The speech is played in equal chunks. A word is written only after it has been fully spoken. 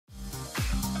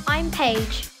I'm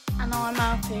Paige. And I'm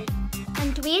Alfie.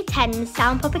 And we attend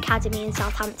Sound Pop Academy in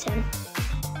Southampton.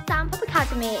 Sound Pop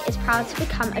Academy is proud to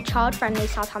become a Child Friendly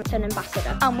Southampton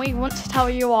Ambassador. And we want to tell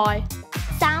you why.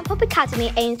 Sound Pop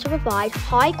Academy aims to provide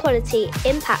high quality,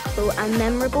 impactful and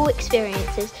memorable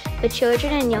experiences for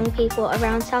children and young people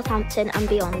around Southampton and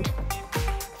beyond.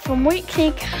 From weekly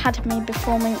academy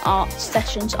performing arts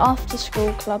sessions, after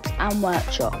school clubs and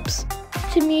workshops,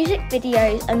 to music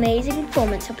videos, amazing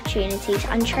performance opportunities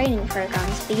and training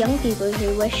programmes for young people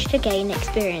who wish to gain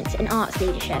experience in arts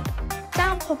leadership.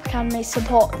 Sound Pop Academy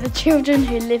support the children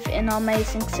who live in our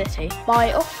amazing city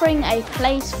by offering a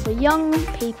place for young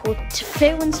people to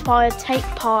feel inspired, take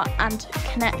part and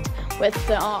connect with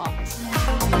the arts.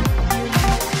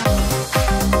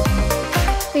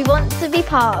 We want to be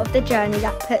part of the journey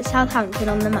that puts Southampton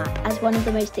on the map as one of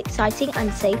the most exciting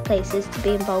and safe places to be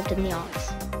involved in the arts.